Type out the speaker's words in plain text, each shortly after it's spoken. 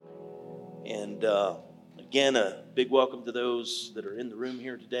And again, a big welcome to those that are in the room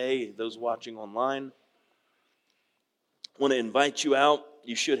here today, those watching online. I want to invite you out.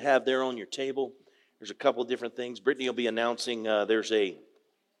 You should have there on your table. There's a couple of different things. Brittany will be announcing there's a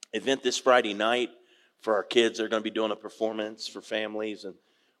event this Friday night for our kids. They're going to be doing a performance for families and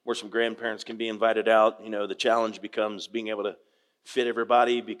where some grandparents can be invited out. You know, the challenge becomes being able to fit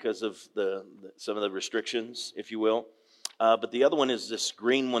everybody because of some of the restrictions, if you will. But the other one is this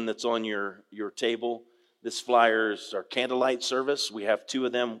green one that's on your table. This flyer is our candlelight service. We have two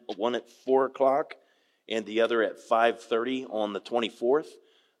of them, one at 4 o'clock and the other at 5:30 on the 24th.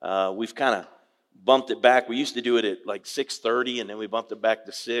 We've kind of bumped it back. We used to do it at like 6:30, and then we bumped it back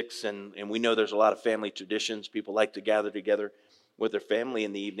to 6. And we know there's a lot of family traditions. People like to gather together with their family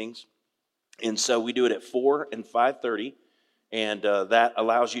in the evenings. And so we do it at 4 and 5:30. And that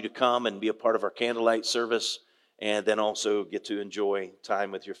allows you to come and be a part of our candlelight service, and then also get to enjoy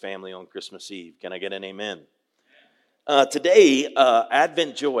time with your family on Christmas Eve. Can I get an amen? Today,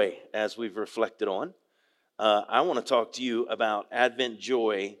 Advent joy, as we've reflected on. I want to talk to you about Advent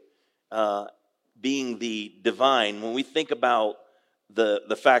joy being the divine. When we think about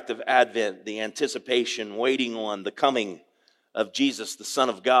the fact of Advent, the anticipation, waiting on the coming of Jesus, the Son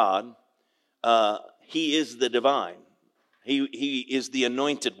of God, He is the divine. He is the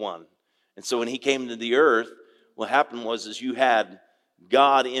anointed one. And so when He came to the earth, what happened was you had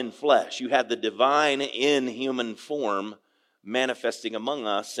God in flesh. You had the divine in human form manifesting among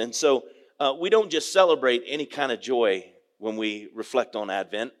us. And so we don't just celebrate any kind of joy when we reflect on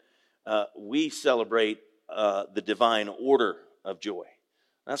Advent. We celebrate the divine order of joy.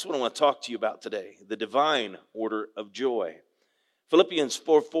 That's what I want to talk to you about today, the divine order of joy. Philippians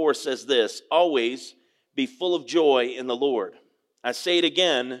 4:4 says this, always be full of joy in the Lord. I say it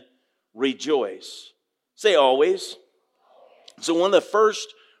again, rejoice. Say always. So one of the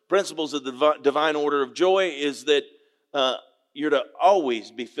first principles of the divine order of joy is that you're to always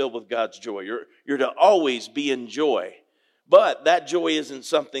be filled with God's joy. You're to always be in joy. But that joy isn't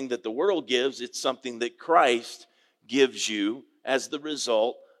something that the world gives. It's something that Christ gives you as the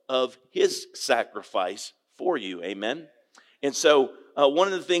result of His sacrifice for you. Amen? And so one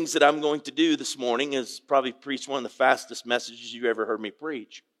of the things that I'm going to do this morning is probably preach one of the fastest messages you ever heard me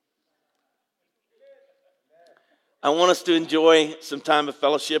preach. I want us to enjoy some time of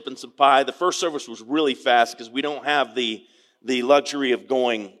fellowship and some pie. The first service was really fast because we don't have the luxury of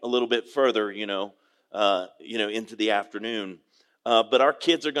going a little bit further, into the afternoon. But our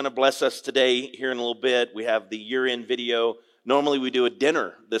kids are going to bless us today here in a little bit. We have the year-end video. Normally we do a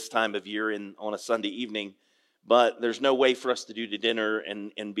dinner this time of year on a Sunday evening. But there's no way for us to do the dinner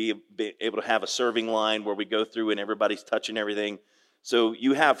and be able to have a serving line where we go through and everybody's touching everything. So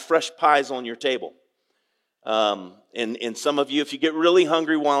you have fresh pies on your table. And some of you, if you get really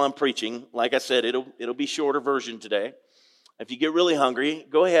hungry while I'm preaching, like I said, it'll be shorter version today. If you get really hungry,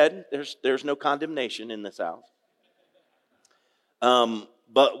 go ahead. There's no condemnation in this house.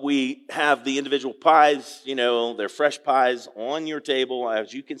 But we have the individual pies, they're fresh pies on your table.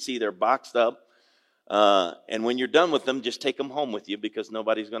 As you can see, they're boxed up. And when you're done with them, just take them home with you because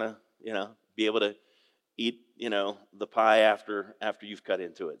nobody's going to, be able to eat, the pie after you've cut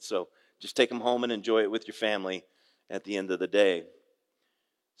into it. So just take them home and enjoy it with your family at the end of the day.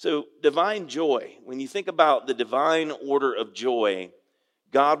 So divine joy, when you think about the divine order of joy,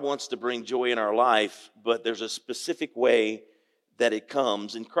 God wants to bring joy in our life, but there's a specific way that it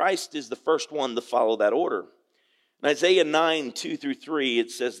comes. And Christ is the first one to follow that order. In Isaiah 9:2-3,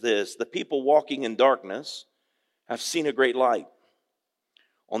 it says this, the people walking in darkness have seen a great light.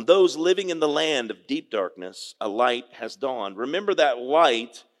 On those living in the land of deep darkness, a light has dawned. Remember that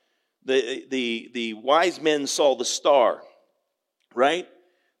light, the wise men saw the star, right?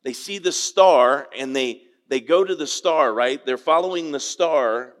 They see the star and they go to the star, right? They're following the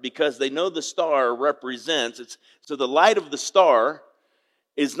star because they know the star represents. So the light of the star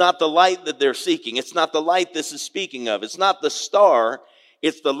is not the light that they're seeking. It's not the light this is speaking of. It's not the star.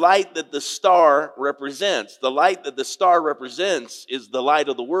 It's the light that the star represents. The light that the star represents is the light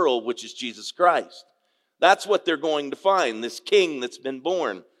of the world, which is Jesus Christ. That's what they're going to find, this king that's been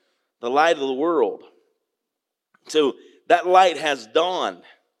born, the light of the world. So that light has dawned.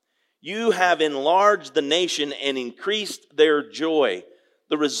 You have enlarged the nation and increased their joy.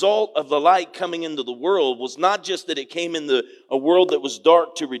 The result of the light coming into the world was not just that it came into a world that was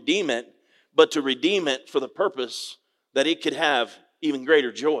dark to redeem it, but to redeem it for the purpose that it could have even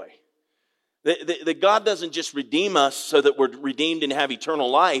greater joy. That God doesn't just redeem us so that we're redeemed and have eternal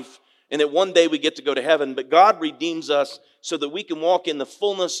life and that one day we get to go to heaven, but God redeems us so that we can walk in the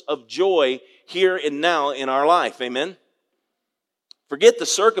fullness of joy here and now in our life. Amen? Forget the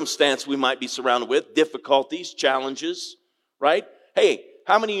circumstance we might be surrounded with, difficulties, challenges, right? Hey,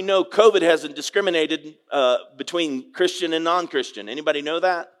 how many of you know COVID hasn't discriminated between Christian and non-Christian? Anybody know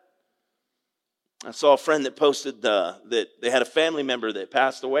that? I saw a friend that posted that they had a family member that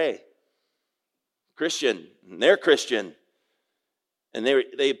passed away. Christian, and they're Christian. And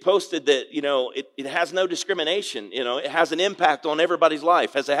they posted that, it has no discrimination. It has an impact on everybody's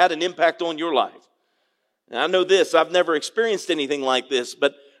life. Has it had an impact on your life? And I know this, I've never experienced anything like this,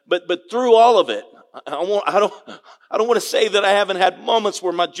 but through all of it, I don't want to say that I haven't had moments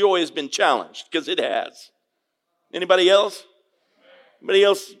where my joy has been challenged, because it has. Anybody else? Anybody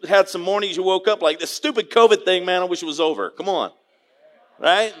else had some mornings you woke up like, this stupid COVID thing, man, I wish it was over. Come on.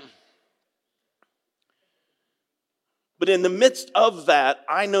 Right? But in the midst of that,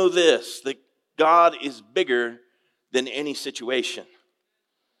 I know this, that God is bigger than any situation.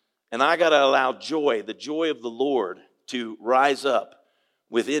 And I got to allow joy, the joy of the Lord, to rise up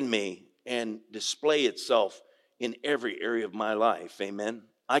within me and display itself in every area of my life. Amen.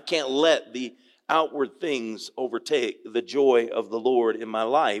 I can't let the outward things overtake the joy of the Lord in my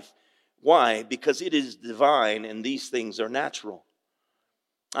life. Why? Because it is divine and these things are natural.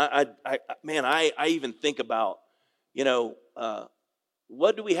 I even think about,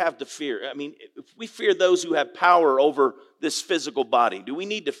 what do we have to fear? I mean, if we fear those who have power over this physical body, do we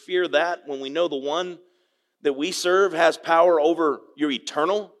need to fear that when we know the one that we serve has power over your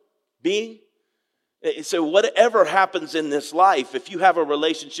eternal being? So whatever happens in this life, if you have a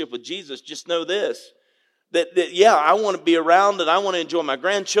relationship with Jesus, just know this, that I want to be around and I want to enjoy my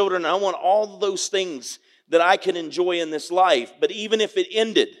grandchildren. And I want all those things that I can enjoy in this life. But even if it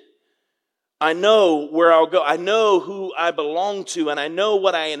ended, I know where I'll go. I know who I belong to, and I know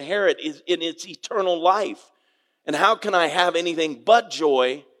what I inherit is in its eternal life. And how can I have anything but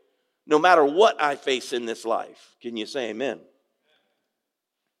joy no matter what I face in this life? Can you say amen?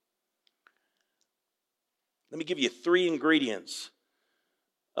 Let me give you 3 ingredients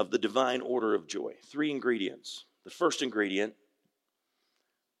of the divine order of joy. 3 ingredients. The first ingredient,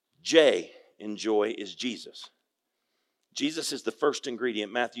 J in joy, is Jesus. Jesus is the first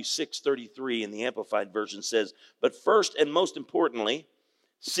ingredient. Matthew 6:33 in the Amplified Version says, but first and most importantly,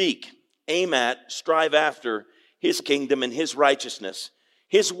 seek, aim at, strive after his kingdom and his righteousness,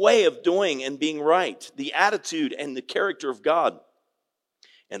 his way of doing and being right, the attitude and the character of God.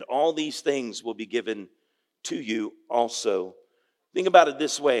 And all these things will be given to you also. Think about it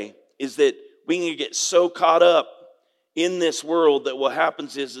this way, is that we can get so caught up in this world that what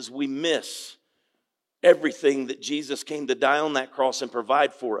happens is we miss everything that Jesus came to die on that cross and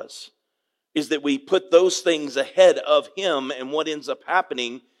provide for us. Is that we put those things ahead of him, and what ends up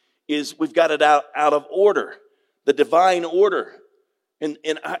happening is we've got it out of order, the divine order. And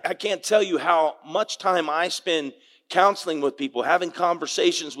I can't tell you how much time I spend counseling with people, having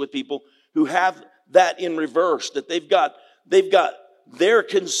conversations with people who have that in reverse, that they've got their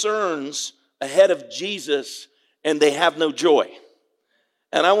concerns ahead of Jesus and they have no joy.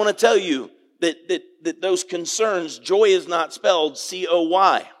 And I want to tell you that those concerns, joy is not spelled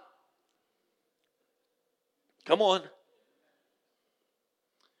C-O-Y. Come on.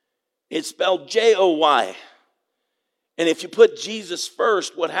 It's spelled J-O-Y. And if you put Jesus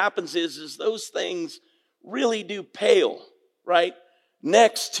first, what happens is those things really do pale, right,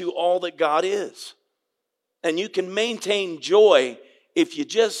 next to all that God is. And you can maintain joy if you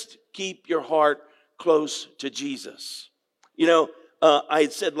just keep your heart close to Jesus. I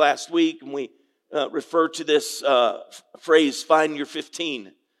had said last week, and we referred to this phrase, find your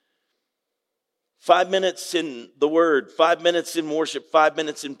 15. 5 minutes in the Word, 5 minutes in worship, 5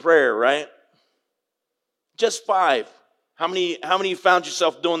 minutes in prayer, right? Just 5. How many of you found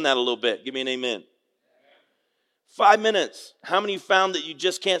yourself doing that a little bit? Give me an amen. 5 minutes. How many of you found that you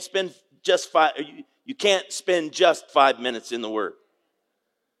just can't spend just 5? You can't spend just 5 minutes in the Word?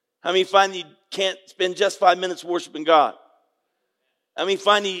 How many find you can't spend just 5 minutes worshiping God? How many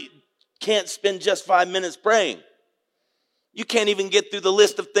find you can't spend just 5 minutes praying? You can't even get through the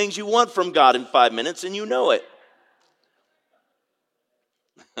list of things you want from God in 5 minutes, and you know it.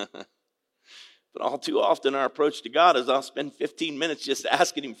 But all too often our approach to God is I'll spend 15 minutes just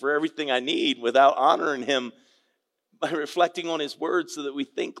asking him for everything I need without honoring him by reflecting on his word so that we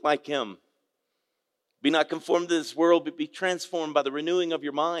think like him. Be not conformed to this world, but be transformed by the renewing of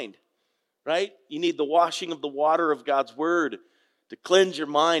your mind. Right? You need the washing of the water of God's word to cleanse your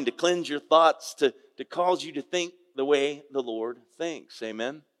mind, to cleanse your thoughts, to cause you to think the way the Lord thinks.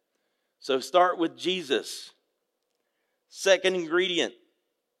 Amen? So start with Jesus. Second ingredient.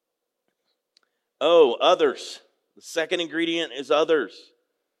 Others. The second ingredient is others.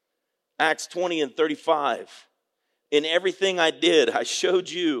 Acts 20:35. in everything I did, I showed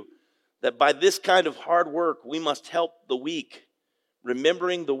you that by this kind of hard work, we must help the weak,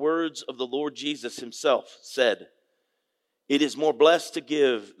 remembering the words of the Lord Jesus himself said, it is more blessed to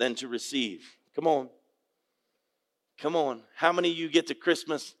give than to receive. Come on. Come on. How many of you get to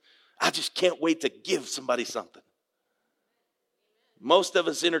Christmas? I just can't wait to give somebody something. Most of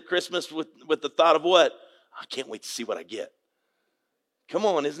us enter Christmas with the thought of what? I can't wait to see what I get. Come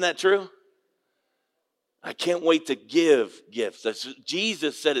on, isn't that true? I can't wait to give gifts.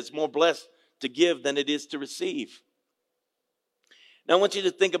 Jesus said it's more blessed to give than it is to receive. Now I want you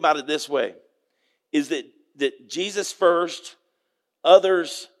to think about it this way. Is that Jesus first,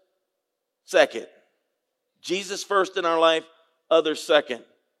 others second. Jesus first in our life, others second.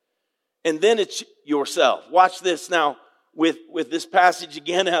 And then it's yourself. Watch this now with this passage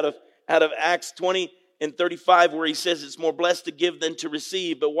again out of Acts 20 and 35 where he says it's more blessed to give than to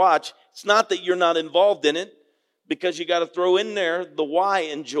receive. But watch, it's not that you're not involved in it, because you got to throw in there the why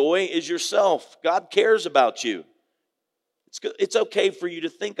and joy is yourself. God cares about you. It's okay for you to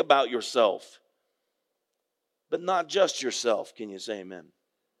think about yourself, but not just yourself. Can you say amen?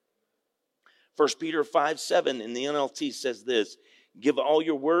 1 Peter 5:7 in the NLT says this, give all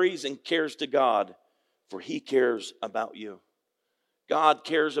your worries and cares to God, for he cares about you. God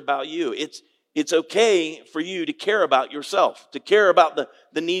cares about you. It's okay for you to care about yourself, to care about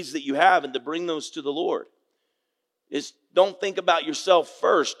the needs that you have and to bring those to the Lord. Don't think about yourself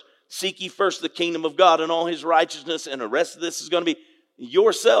first. Seek ye first the kingdom of God and all his righteousness, and the rest of this is going to be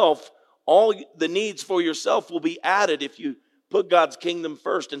yourself. All the needs for yourself will be added if you put God's kingdom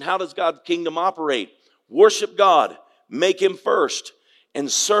first. And how does God's kingdom operate? Worship God, make him first,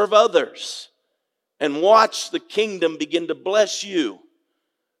 and serve others. And watch the kingdom begin to bless you.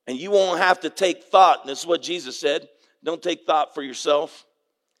 And you won't have to take thought. And this is what Jesus said. Don't take thought for yourself.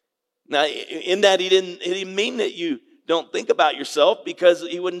 Now, in that he didn't mean that you don't think about yourself, because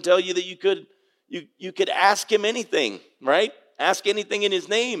he wouldn't tell you that you could ask him anything, right? Ask anything in his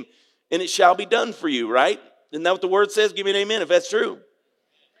name, and it shall be done for you, right? Isn't that what the word says? Give me an amen if that's true.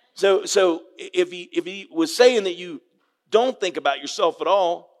 So if he was saying that you don't think about yourself at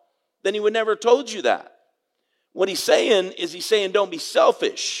all, then he would never have told you that. What he's saying don't be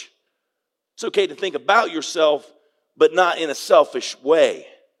selfish. It's okay to think about yourself, but not in a selfish way.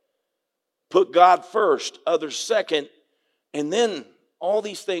 Put God first, others second, and then all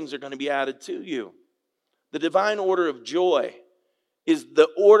these things are going to be added to you. The divine order of joy is the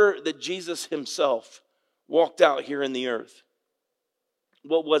order that Jesus himself walked out here in the earth.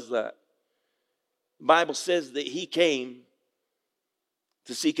 What was that? The Bible says that he came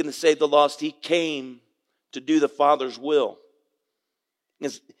to seek and to save the lost. He came to do the Father's will.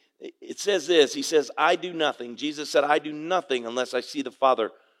 It says this, he says, I do nothing. Jesus said, I do nothing unless I see the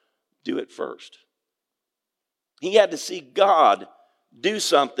Father do it first. He had to see God do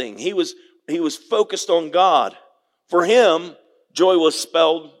something. He was focused on God. For him, joy was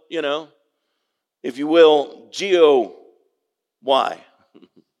spelled, if you will, G-O-Y.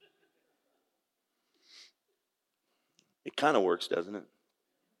 It kind of works, doesn't it?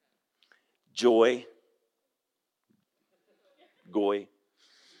 Joy. Goy.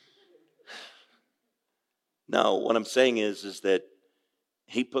 No, what I'm saying is that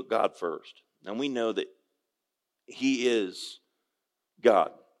he put God first. And we know that he is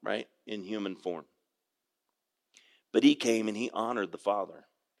God, right? In human form. But he came and he honored the Father.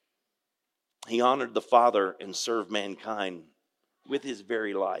 He honored the Father and served mankind with his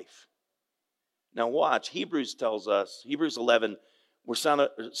very life. Now watch, Hebrews tells us, Hebrews 11, we're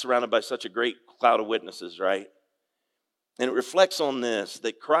surrounded by such a great cloud of witnesses, right? And it reflects on this,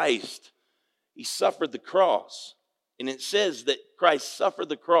 that Christ, he suffered the cross. And it says that Christ suffered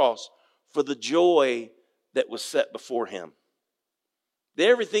the cross for the joy that was set before him.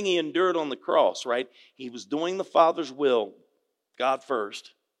 Everything he endured on the cross, right? He was doing the Father's will, God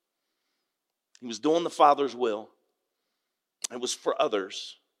first. He was doing the Father's will. It was for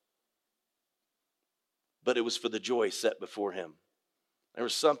others. But it was for the joy set before him. There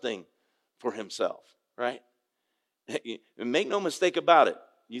was something for himself, right? Make no mistake about it.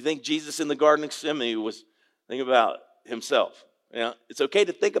 You think Jesus in the Garden of Gethsemane was thinking about himself. It's okay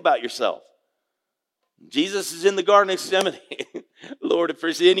to think about yourself. Jesus is in the Garden of Gethsemane. Lord, if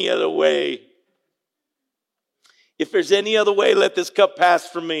there's any other way, let this cup pass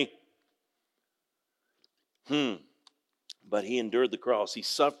from me. But he endured the cross. He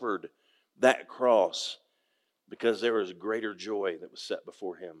suffered that cross because there was greater joy that was set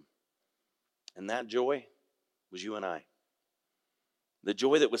before him. And that joy was you and I. The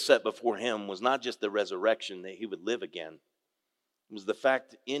joy that was set before him was not just the resurrection that he would live again. It was the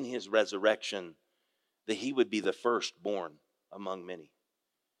fact in his resurrection that he would be the firstborn among many,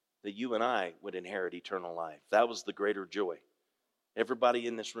 that you and I would inherit eternal life. That was the greater joy. Everybody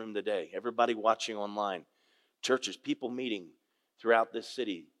in this room today, everybody watching online, churches, people meeting throughout this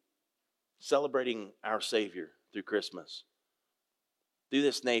city, celebrating our Savior through Christmas, through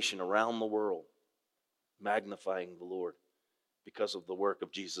this nation, around the world, magnifying the Lord because of the work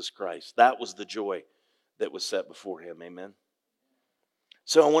of Jesus Christ. That was the joy that was set before him. Amen.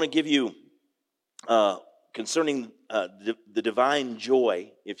 So I want to give you, concerning the divine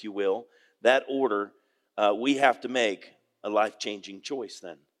joy, if you will, that order, we have to make a life-changing choice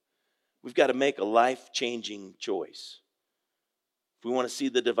then. We've got to make a life-changing choice. If we want to see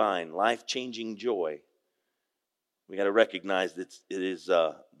the divine, life-changing joy, we got to recognize that it is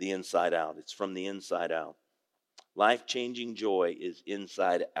the inside out. It's from the inside out. Life-changing joy is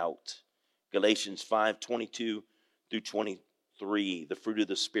inside out. Galatians 5:22 through 23, the fruit of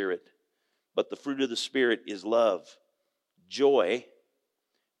the Spirit. But the fruit of the Spirit is love, joy,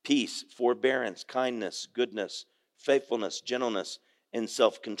 peace, forbearance, kindness, goodness, faithfulness, gentleness, and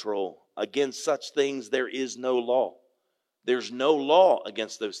self-control. Against such things there is no law. There's no law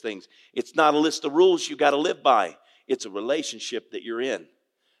against those things. It's not a list of rules you got to live by. It's a relationship that you're in.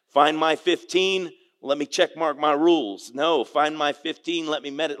 Find my 15, let me check mark my rules. No, find my 15, let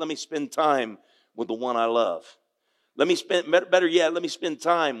me spend time with the one I love. Better yet, let me spend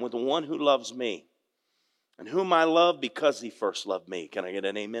time with the one who loves me and whom I love because he first loved me. Can I get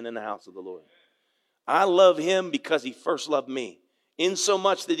an amen in the house of the Lord? I love him because he first loved me, in so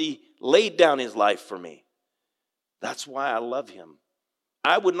much that he laid down his life for me. That's why I love him.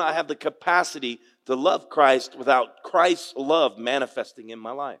 I would not have the capacity to love Christ without Christ's love manifesting in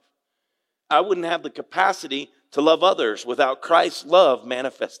my life. I wouldn't have the capacity to love others without Christ's love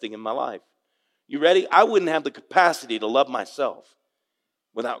manifesting in my life. You ready? I wouldn't have the capacity to love myself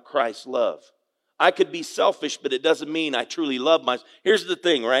without Christ's love. I could be selfish, but it doesn't mean I truly love myself. Here's the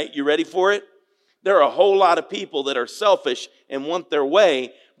thing, right? You ready for it? There are a whole lot of people that are selfish and want their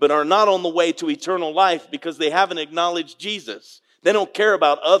way, but are not on the way to eternal life because they haven't acknowledged Jesus. They don't care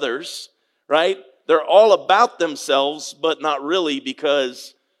about others, right? They're all about themselves, but not really,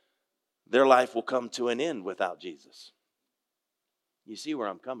 because their life will come to an end without Jesus. You see where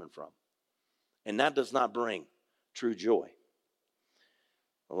I'm coming from? And that does not bring true joy.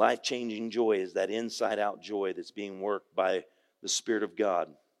 A life-changing joy is that inside-out joy that's being worked by the Spirit of God.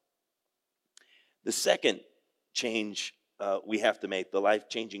 The second change we have to make, the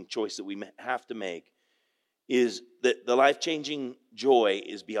life-changing choice that we have to make, is that the life-changing joy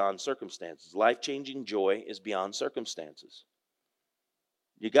is beyond circumstances. Life-changing joy is beyond circumstances.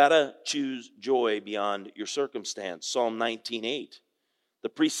 You got to choose joy beyond your circumstance. Psalm 19:8. The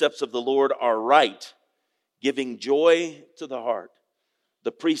precepts of the Lord are right, giving joy to the heart.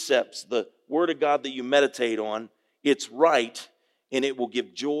 The precepts, the word of God that you meditate on, it's right, and it will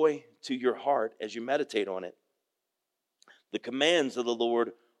give joy to your heart as you meditate on it. The commands of the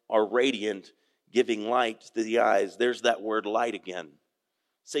Lord are radiant, giving light to the eyes. There's that word light again.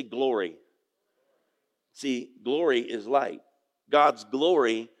 Say glory. See, glory is light. God's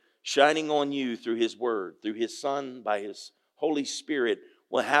glory shining on you through his word, through his Son, by his Holy Spirit.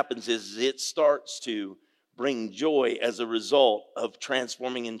 What happens is it starts to bring joy as a result of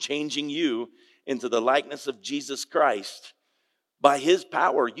transforming and changing you into the likeness of Jesus Christ. By his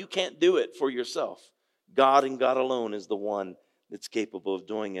power, you can't do it for yourself. God and God alone is the one that's capable of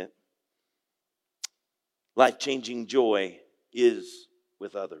doing it. Life-changing joy is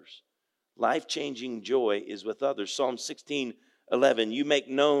with others. Life-changing joy is with others. Psalm 16:11, you make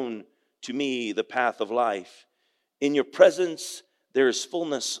known to me the path of life. In your presence there is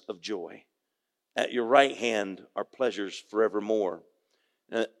fullness of joy. At your right hand are pleasures forevermore.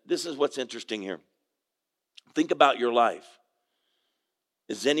 Now, this is what's interesting here. Think about your life.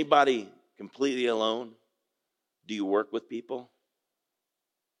 Is anybody completely alone? Do you work with people?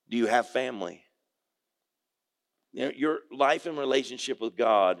 Do you have family? You know, your life and relationship with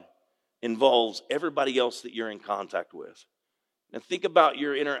God involves everybody else that you're in contact with. Now think about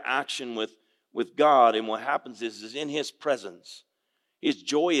your interaction with God, and what happens is in his presence, his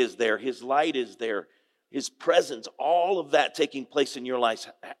joy is there, his light is there, his presence, all of that taking place in your life,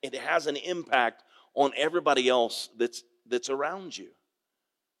 it has an impact on everybody else that's around you.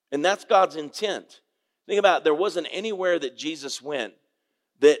 And that's God's intent. Think about it, there wasn't anywhere that Jesus went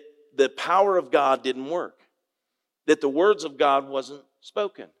that the power of God didn't work, that the words of God wasn't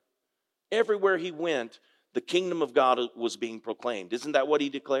spoken. Everywhere he went, the kingdom of God was being proclaimed. Isn't that what he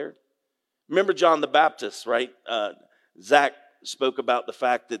declared? Remember John the Baptist, right? Zach spoke about the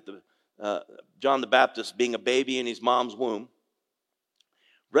fact that John the Baptist, being a baby in his mom's womb,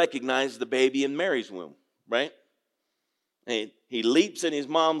 recognized the baby in Mary's womb, right? He leaps in his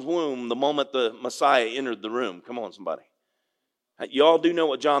mom's womb the moment the Messiah entered the room. Come on, somebody. You all do know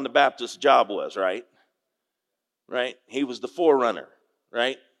what John the Baptist's job was, right? Right? He was the forerunner,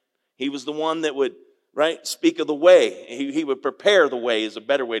 right? He was the one that would, right, speak of the way. He would prepare the way is a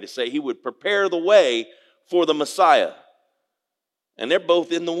better way to say. He would prepare the way for the Messiah. And they're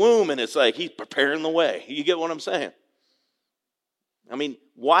both in the womb, and it's like he's preparing the way. You get what I'm saying? I mean,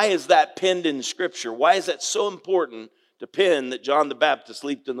 why is that penned in Scripture? Why is that so important to pen that John the Baptist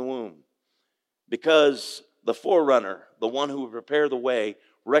leaped in the womb? Because the forerunner, the one who would prepare the way,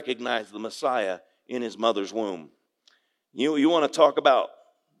 recognized the Messiah in his mother's womb. You want to talk about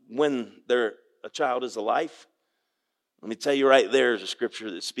when a child is alive? Let me tell you right there is a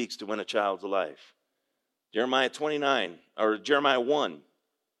scripture that speaks to when a child's alive. Jeremiah 29, or Jeremiah 1.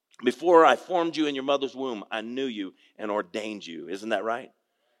 Before I formed you in your mother's womb, I knew you and ordained you. Isn't that right?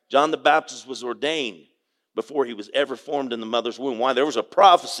 John the Baptist was ordained before he was ever formed in the mother's womb. Why? There was a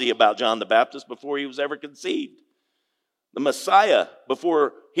prophecy about John the Baptist before he was ever conceived. The Messiah,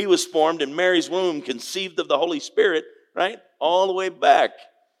 before he was formed in Mary's womb, conceived of the Holy Spirit, right? All the way back.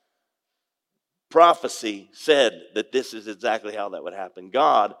 Prophecy said that this is exactly how that would happen.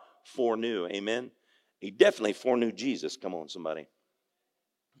 God foreknew. Amen? He definitely foreknew Jesus. Come on, somebody.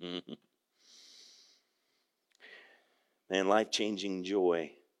 Mm-hmm. Man, life-changing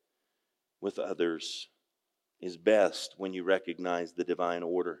joy with others is best when you recognize the divine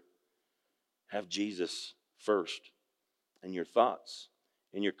order. Have Jesus first in your thoughts,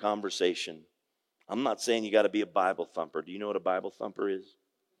 in your conversation. I'm not saying you got to be a Bible thumper. Do you know what a Bible thumper is?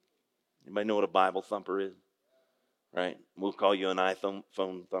 Anybody know what a Bible thumper is? Right? We'll call you an iPhone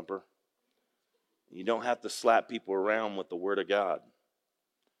thumper. You don't have to slap people around with the Word of God.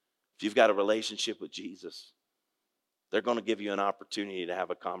 If you've got a relationship with Jesus, they're going to give you an opportunity to have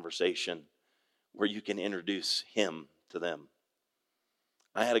a conversation where you can introduce Him to them.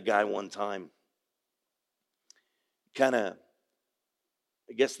 I had a guy one time, kind of,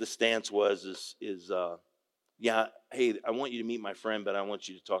 I guess the stance was, yeah, hey, I want you to meet my friend, but I want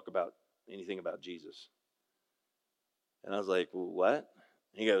you to talk about anything about Jesus. And I was like, well, what?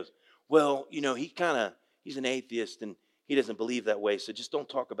 And he goes, well, you know, he's an atheist and he doesn't believe that way, so just don't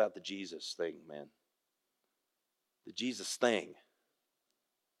talk about the Jesus thing, man. The Jesus thing.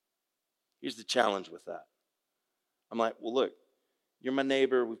 Here's the challenge with that. I'm like, well, look, you're my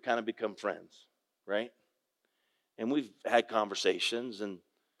neighbor. We've kind of become friends, right? And we've had conversations, and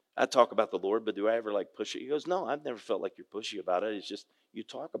I talk about the Lord, but do I ever like push it? He goes, no, I've never felt like you're pushy about it. It's just you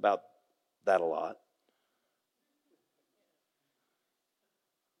talk about that a lot.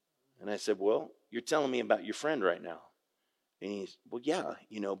 And I said, well, you're telling me about your friend right now. And he's, well, yeah,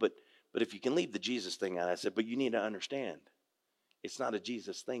 you know, but if you can leave the Jesus thing out, I said, but you need to understand, it's not a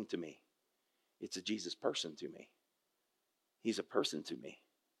Jesus thing to me. It's a Jesus person to me. He's a person to me.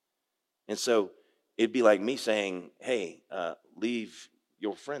 And so it'd be like me saying, hey, leave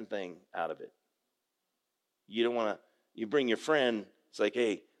your friend thing out of it. You don't want to, you bring your friend, it's like,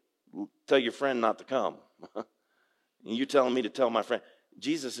 hey, tell your friend not to come. And you're telling me to tell my friend.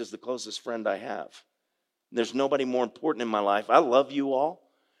 Jesus is the closest friend I have. There's nobody more important in my life. I love you all.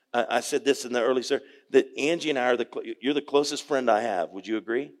 I said this in the early service, that Angie and I you're the closest friend I have. Would you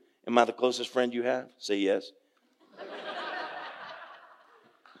agree? Am I the closest friend you have? Say yes.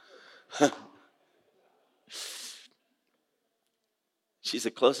 She's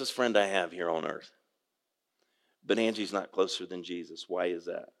the closest friend I have here on earth. But Angie's not closer than Jesus. Why is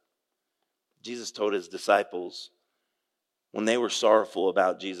that? Jesus told his disciples when they were sorrowful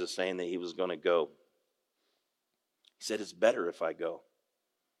about Jesus saying that he was going to go, he said, it's better if I go.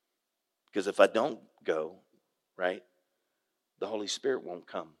 Because if I don't go, right, the Holy Spirit won't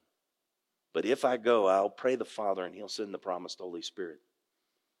come. But if I go, I'll pray the Father and he'll send the promised Holy Spirit.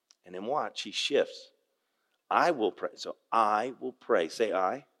 And then watch, he shifts. I will pray. So I will pray. Say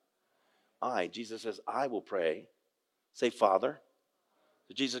I. I. Jesus says, I will pray. Say Father.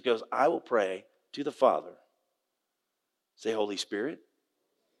 So Jesus goes, I will pray to the Father. Say Holy Spirit.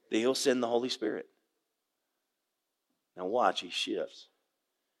 Then he'll send the Holy Spirit. Now watch, he shifts.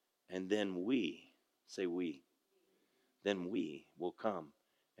 And then we, say we, then we will come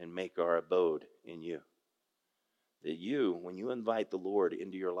and make our abode in you. That you, when you invite the Lord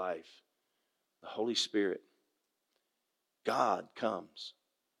into your life, the Holy Spirit, God comes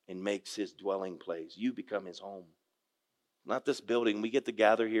and makes his dwelling place. You become his home. Not this building. We get to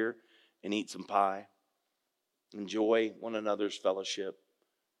gather here and eat some pie, enjoy one another's fellowship.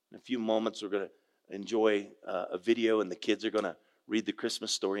 In a few moments, we're going to enjoy a video, and the kids are going to read the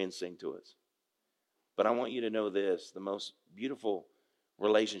Christmas story and sing to us. But I want you to know this, the most beautiful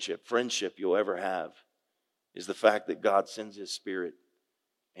relationship, friendship you'll ever have is the fact that God sends His Spirit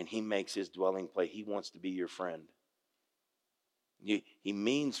and He makes His dwelling place. He wants to be your friend. He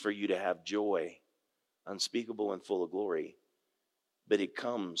means for you to have joy, unspeakable and full of glory, but it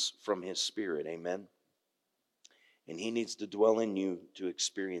comes from His Spirit, amen? And He needs to dwell in you to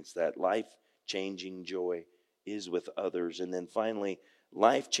experience that. Life-changing joy is with others. And then finally,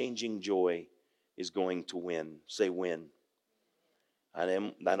 life-changing joy is going to win. Say win. I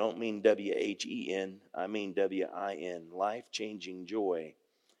don't mean W-H-E-N. I mean W-I-N. Life-changing joy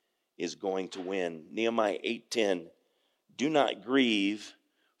is going to win. Nehemiah 8:10. Do not grieve,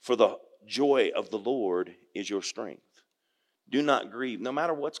 for the joy of the Lord is your strength. Do not grieve. No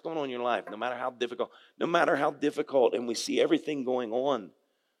matter what's going on in your life, no matter how difficult, and we see everything going on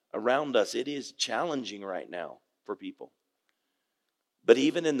around us, it is challenging right now for people. But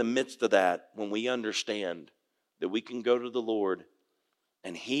even in the midst of that, when we understand that we can go to the Lord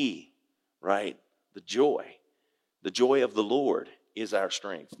and He, right, the joy of the Lord is our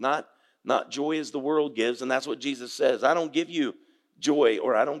strength. Not joy as the world gives, and that's what Jesus says. I don't give you joy,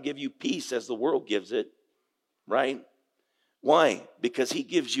 or I don't give you peace as the world gives it, right? Why? Because He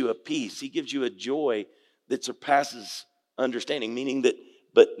gives you a peace. He gives you a joy that surpasses understanding, meaning that,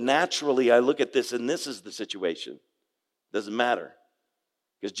 but naturally I look at this and this is the situation. Doesn't matter,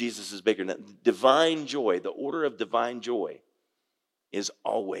 because Jesus is bigger than that. Divine joy, the order of divine joy is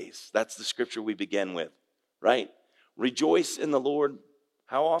always. That's the scripture we begin with, right? Rejoice in the Lord.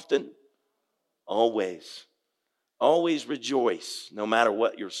 How often? Always. Always rejoice, no matter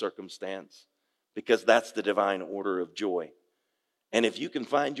what your circumstance, because that's the divine order of joy. And if you can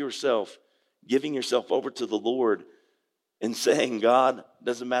find yourself giving yourself over to the Lord and saying, God,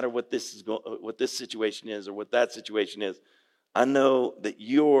 doesn't matter what this situation is or what that situation is, I know that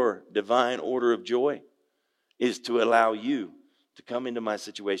your divine order of joy is to allow you to come into my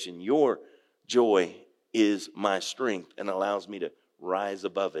situation. Your joy is my strength and allows me to rise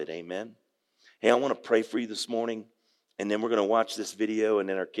above it. Amen. Hey, I want to pray for you this morning, and then we're going to watch this video, and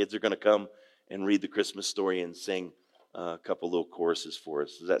then our kids are going to come and read the Christmas story and sing a couple little choruses for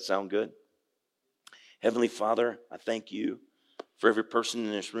us. Does that sound good? Heavenly Father, I thank you for every person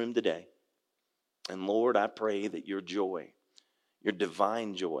in this room today. And Lord, I pray that your joy, your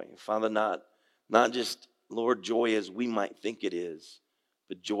divine joy, Father, not just, Lord, joy as we might think it is,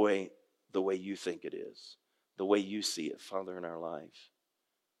 but joy the way you think it is, the way you see it, Father, in our life.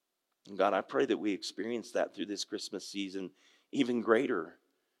 And God, I pray that we experience that through this Christmas season even greater,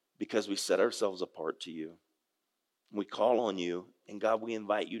 because we set ourselves apart to you. We call on you, and God, we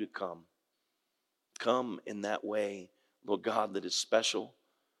invite you to come. Come in that way, Lord God, that is special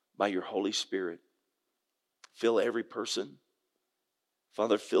by your Holy Spirit. Fill every person.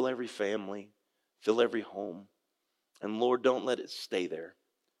 Father, fill every family. Fill every home. And Lord, don't let it stay there.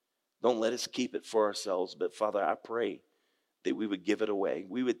 Don't let us keep it for ourselves. But Father, I pray that we would give it away.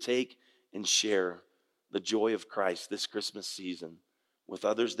 We would take and share the joy of Christ this Christmas season with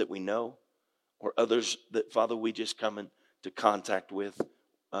others that we know, or others that, Father, we just come into contact with,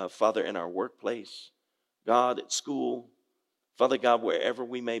 Father, in our workplace, God, at school, Father God, wherever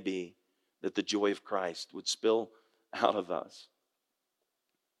we may be, that the joy of Christ would spill out of us.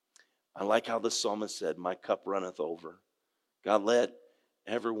 I like how the psalmist said, my cup runneth over. God, let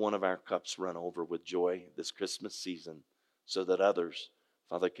every one of our cups run over with joy this Christmas season, so that others,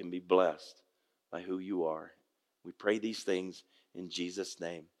 Father, can be blessed by who you are. We pray these things in Jesus'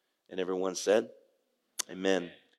 name. And everyone said, amen.